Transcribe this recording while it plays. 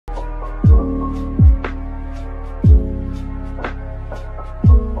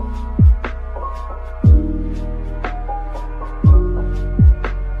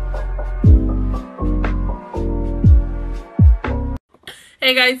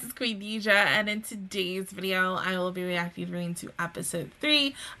Hey guys, it's Queendija, and in today's video, I will be reacting to episode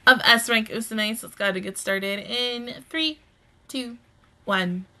 3 of S Rank Musume. So let's go to get started in 3, 2,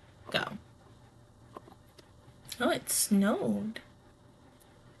 1, go. Oh, it snowed.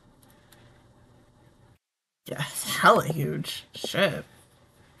 Yeah, it's hella huge. Shit.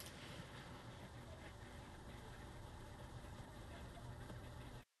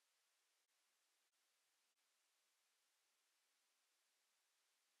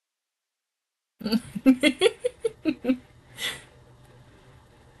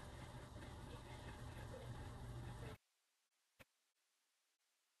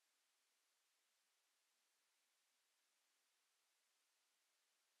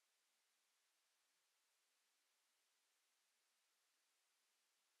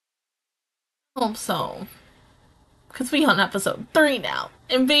 Hope so. Because we on episode 3 now,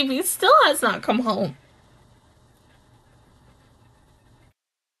 and baby still has not come home.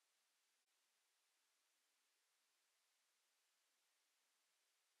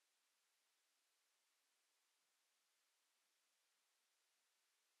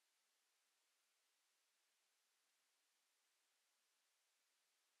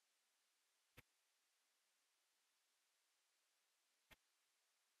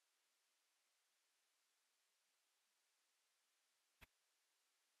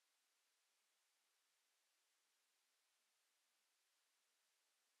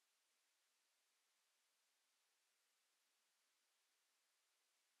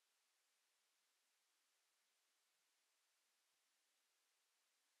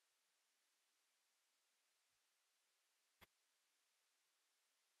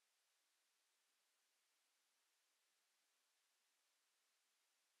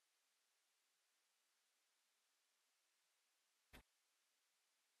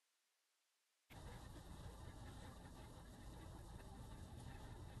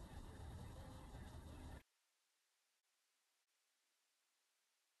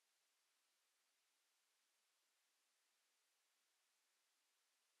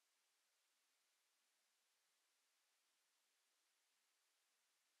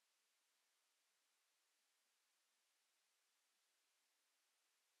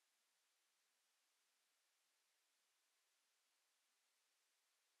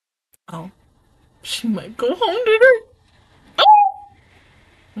 Oh, she might go home today. Oh!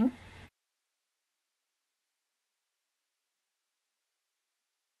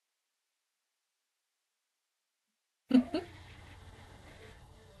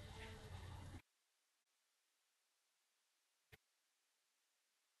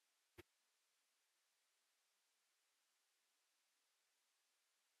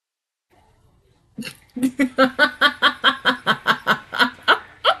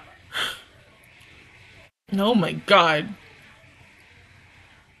 Oh my god.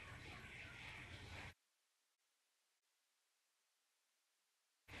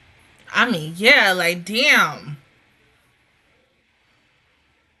 I mean, yeah, like, damn.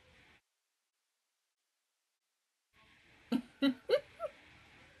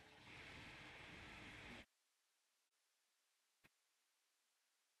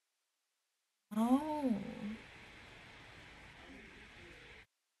 Oh.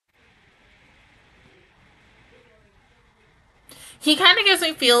 He kind of gives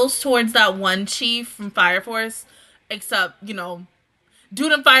me feels towards that one chief from Fire Force, except, dude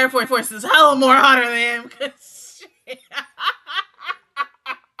in Fire Force is hella more hotter than him. Cause,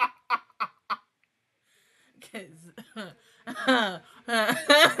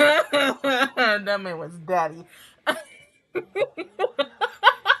 that man was daddy.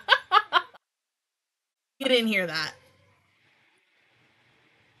 You didn't hear that.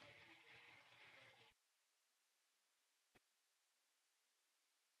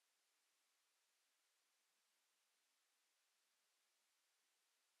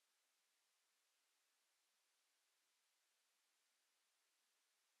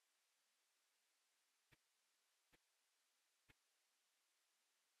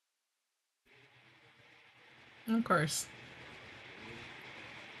 Of course.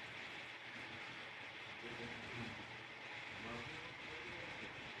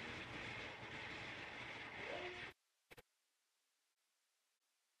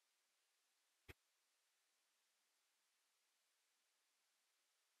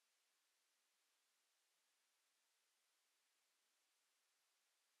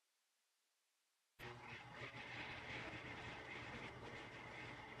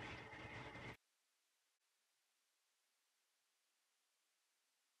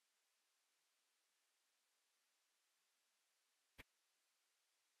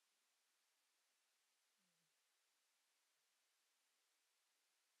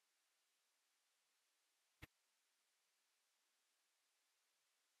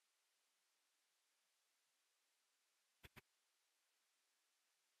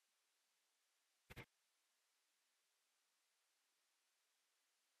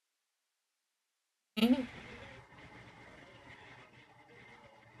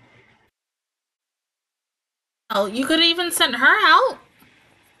 Oh, you could even send her out.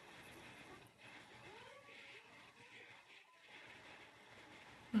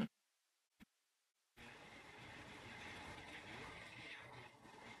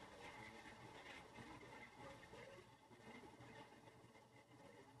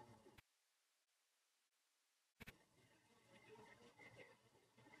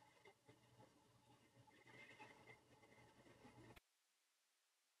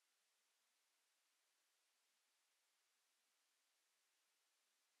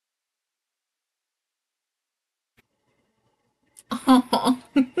 Oh.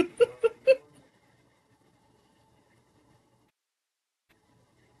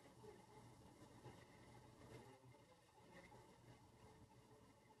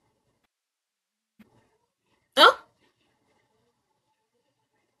 Oh.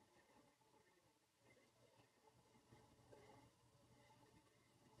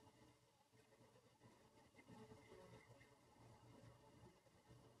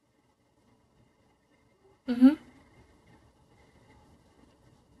 Mm-hmm.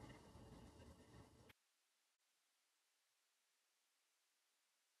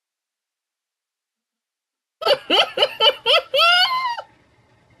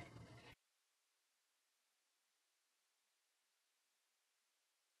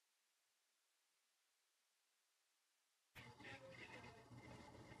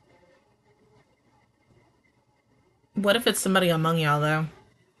 What if it's somebody among y'all though?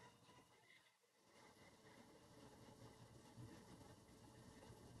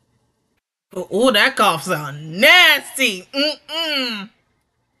 Oh, that cough sound nasty. Mm-mm.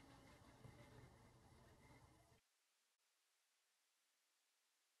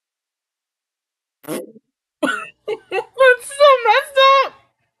 It's so messed up.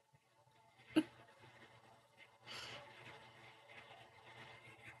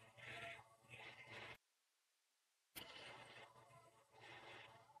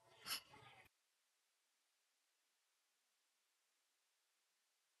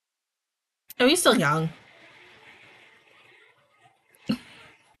 Oh, he's still young.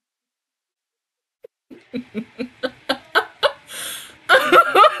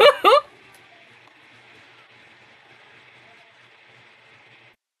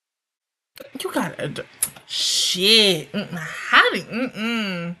 You gotta. Shit. How do.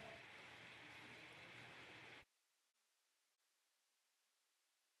 Mm-mm.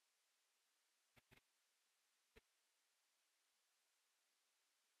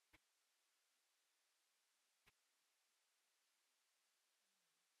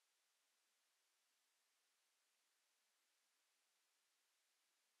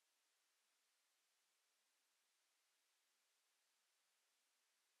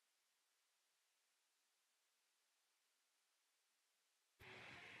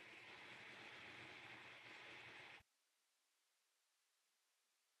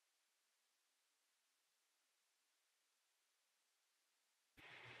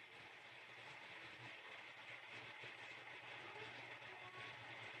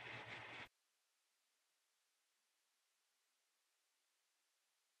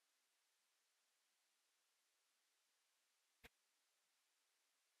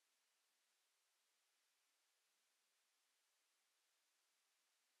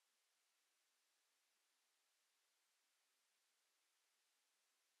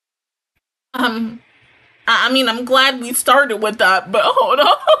 Um, I mean, I'm glad we started with that, but hold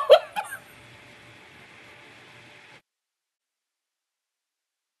on.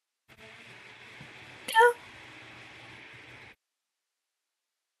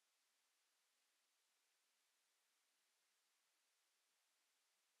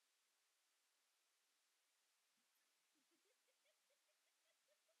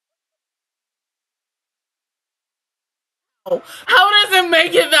 How does it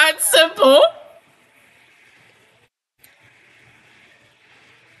make it that simple?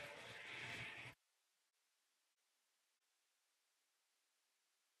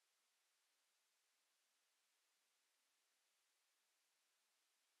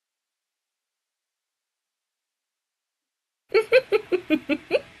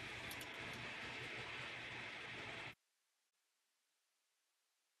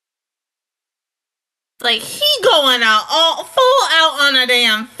 Like, he going out all full out on a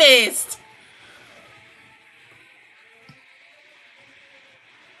damn fist.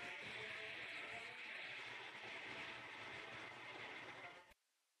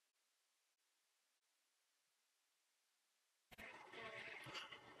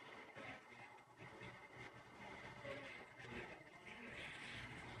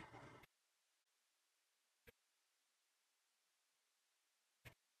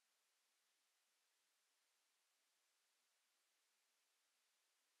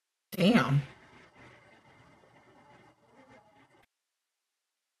 Damn.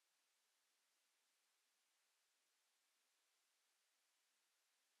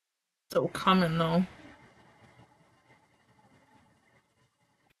 So common though.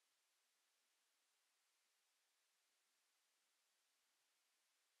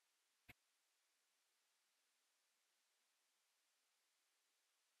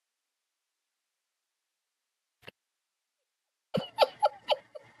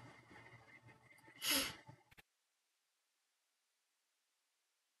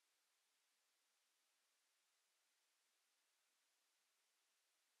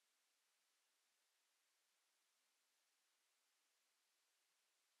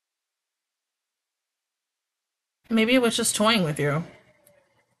 Maybe it was just toying with you.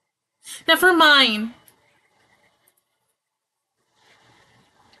 Never mind.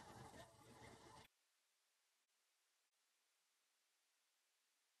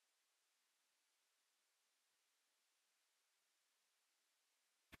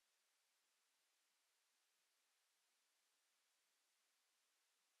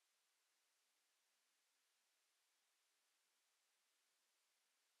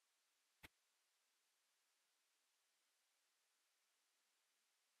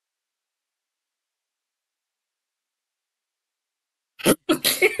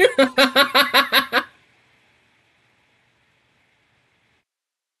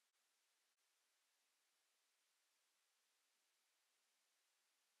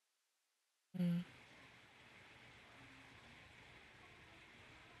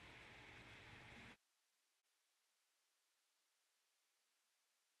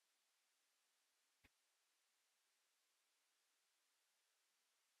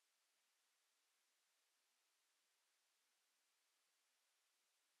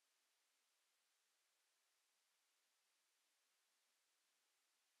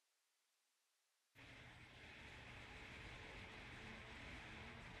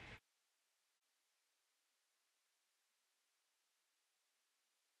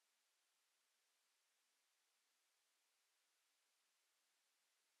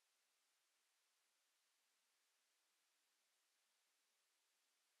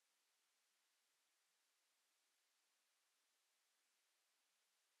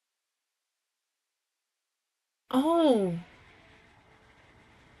 Oh.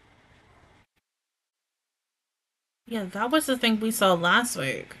 Yeah, that was the thing we saw last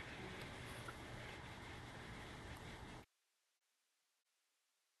week.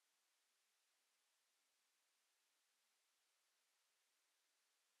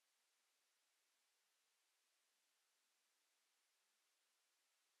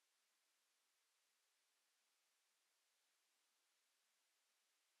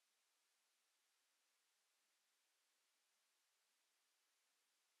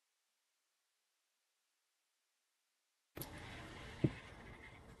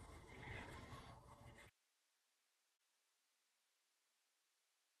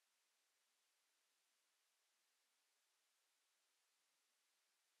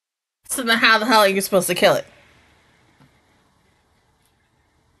 So then how the hell are you supposed to kill it?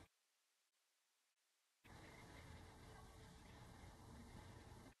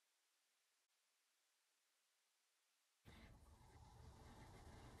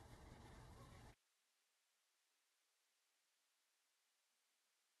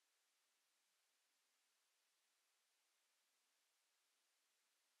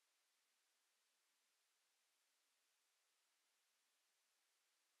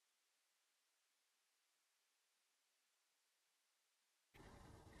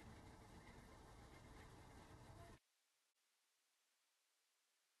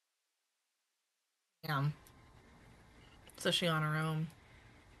 Yeah. So she on her own.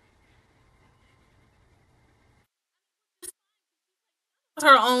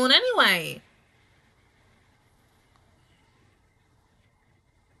 Her own anyway.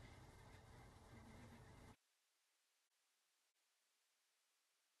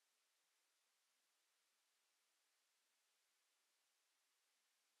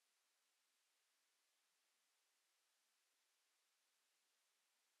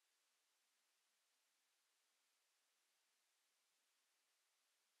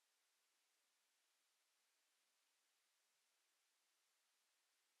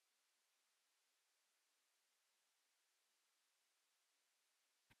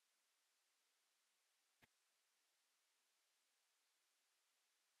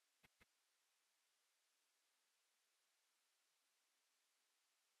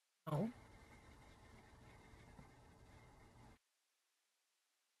 Oh.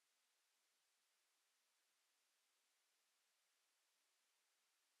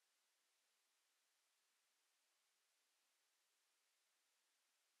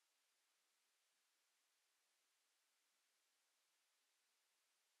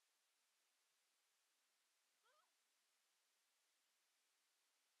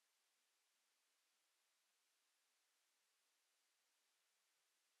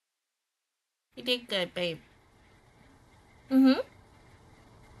 You did good, babe. Mm-hmm.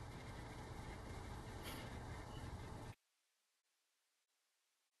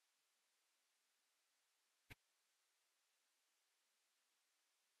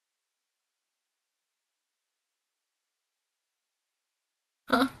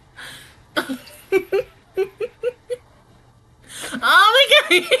 Huh? Oh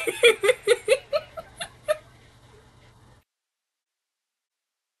my god!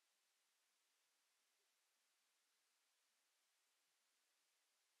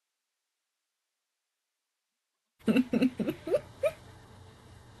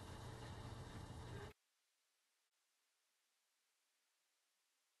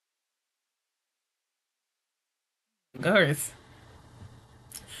 Of course.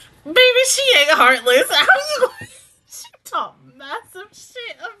 Baby, she ain't heartless. How you going? She talk massive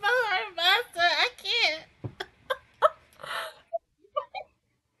shit about her master. I can't.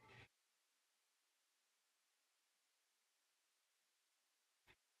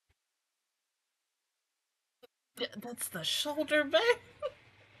 That's the shoulder back.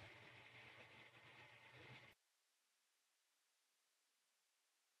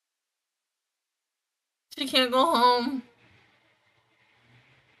 She can't go home.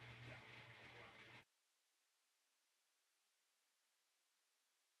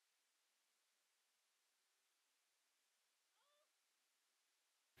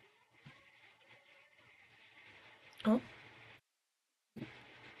 Oh,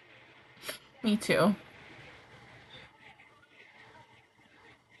 me too.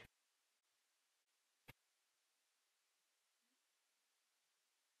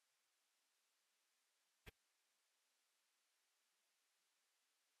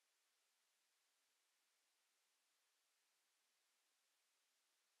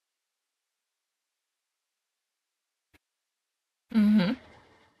 Mm-hmm.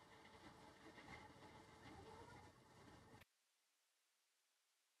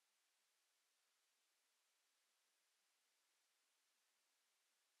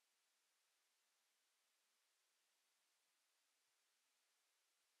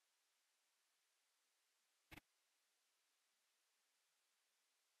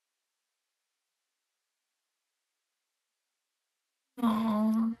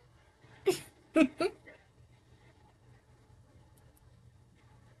 Aww.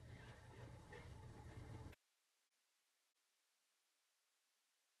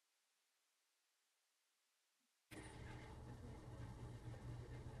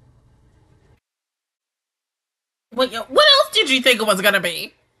 What else did you think it was gonna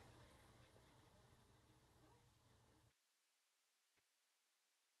be?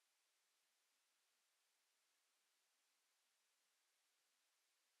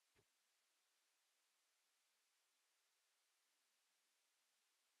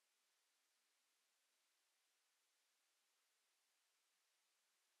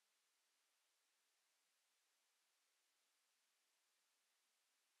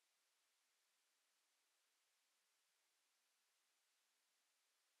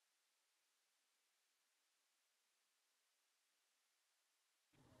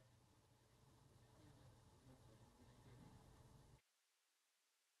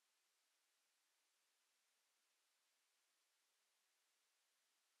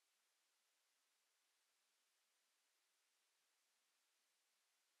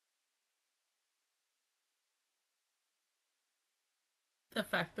 The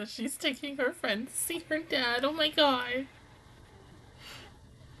fact that she's taking her friend to see her dad. Oh my god.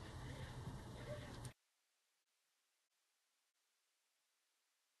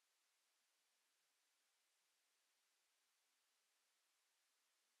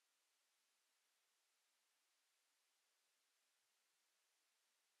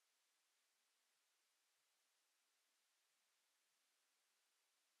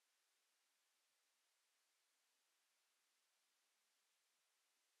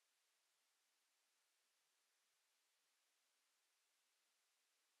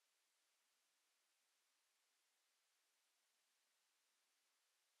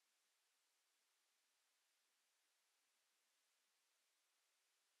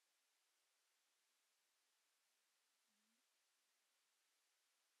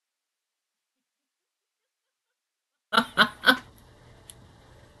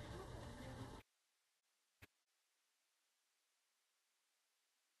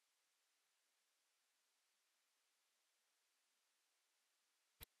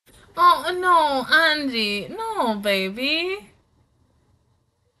 Oh no, Andy. No, baby.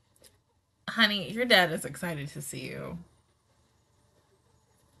 Honey, your dad is excited to see you.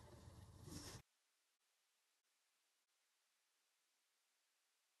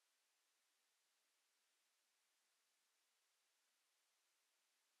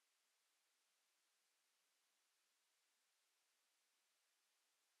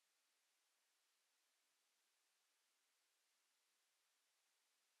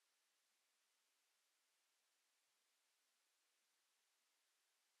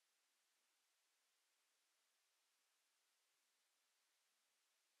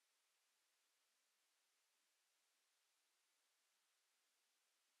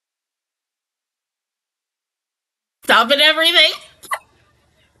 stuff and everything.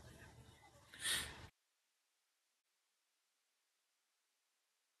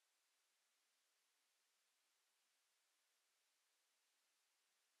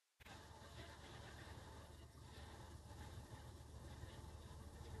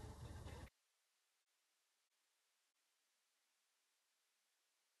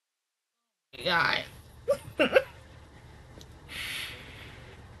 God.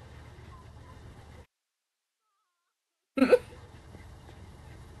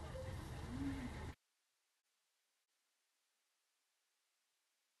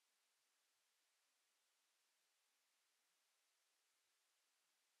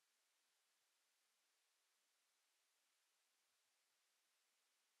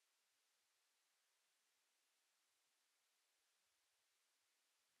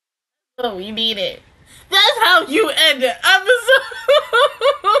 Oh, you need it. That's how you end the episode.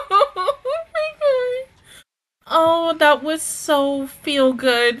 Oh my god. Oh, that was so feel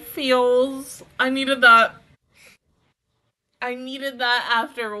good. Feels. I needed that. I needed that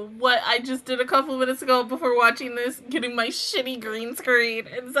after what I just did a couple minutes ago before watching this, getting my shitty green screen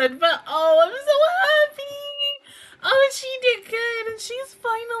and said, but oh, I'm so happy. Oh, she did good and she's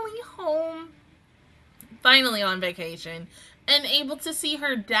finally home. Finally on vacation and able to see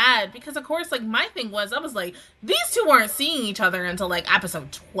her dad because of course like my thing was I was like these two weren't seeing each other until like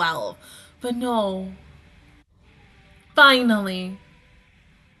episode 12 but no, finally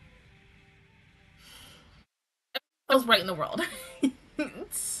I was right in the world.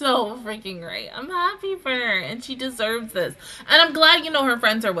 So freaking right. I'm happy for her and she deserves this. And I'm glad, her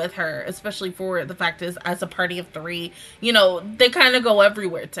friends are with her, especially for the fact is as a party of three, they kind of go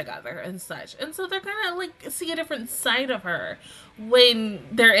everywhere together and such. And so they're kind of like see a different side of her when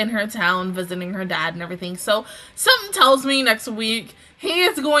they're in her town visiting her dad and everything. So something tells me next week he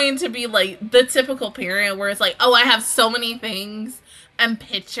is going to be like the typical parent where it's like, oh, I have so many things and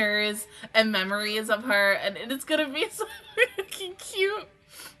pictures and memories of her and it's gonna be so freaking cute.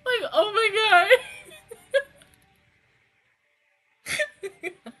 Like, oh my god.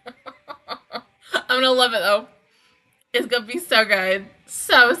 I'm gonna love it though. It's gonna be so good.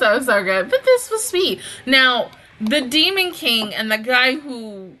 So, so, so good. But this was sweet. Now, the Demon King and the guy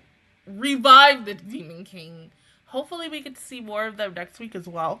who revived the Demon King, hopefully we get to see more of them next week as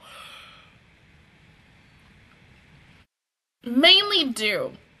well. Mainly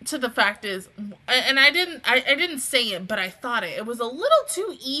due to the fact is, and I didn't say it, but I thought it was a little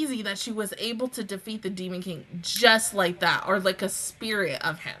too easy that she was able to defeat the Demon King just like that, or like a spirit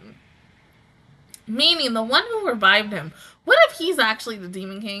of him, meaning the one who revived him. What if he's actually the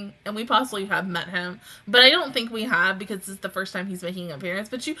Demon King and we possibly have met him, but I don't think we have because it's the first time he's making an appearance.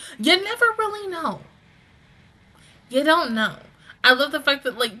 But you never really know. You don't know. I love the fact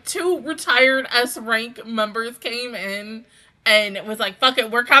that like two retired S rank members came in and it was like, fuck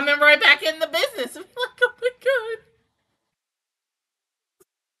it, we're coming right back in the business. I'm like, oh my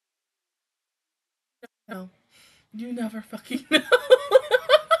god. No, you never fucking know.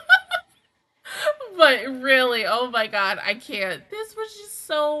 But really, oh my god, I can't. This was just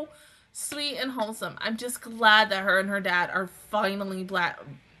so sweet and wholesome. I'm just glad that her and her dad are finally black.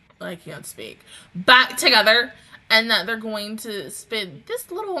 I can't speak. Back together, and that they're going to spend this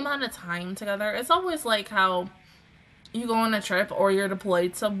little amount of time together. It's always like how you go on a trip or you're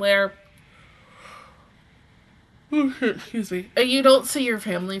deployed somewhere. Oh shit, excuse me. And you don't see your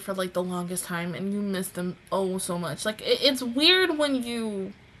family for like the longest time and you miss them oh so much. Like it's weird when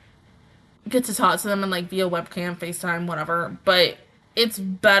you get to talk to them and like via webcam, FaceTime, whatever, but it's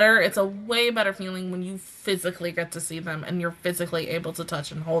better, it's a way better feeling when you physically get to see them and you're physically able to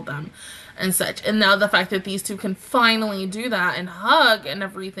touch and hold them and such. And now the fact that these two can finally do that and hug and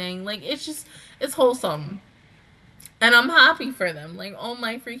everything, like it's just, it's wholesome. And I'm happy for them. Like, oh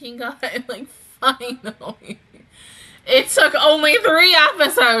my freaking god, like finally. It took only 3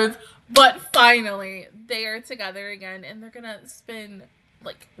 episodes, but finally they are together again and they're gonna spend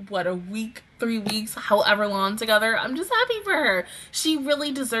like what, a week, 3 weeks, however long together. I'm just happy for her. She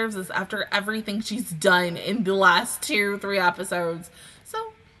really deserves this after everything she's done in the last 2-3 episodes. So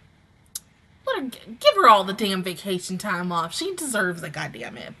give her all the damn vacation time off. She deserves it,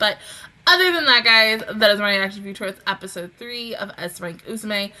 goddammit. But other than that, guys, that is my reaction view towards episode 3 of S Rank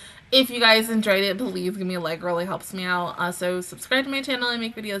Musume. If you guys enjoyed it, please give me a like. It really helps me out. Also, subscribe to my channel. I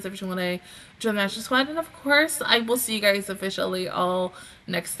make videos every single day. Join the Master Squad. And of course, I will see you guys officially all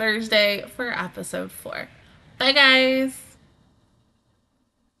next Thursday for episode 4. Bye, guys.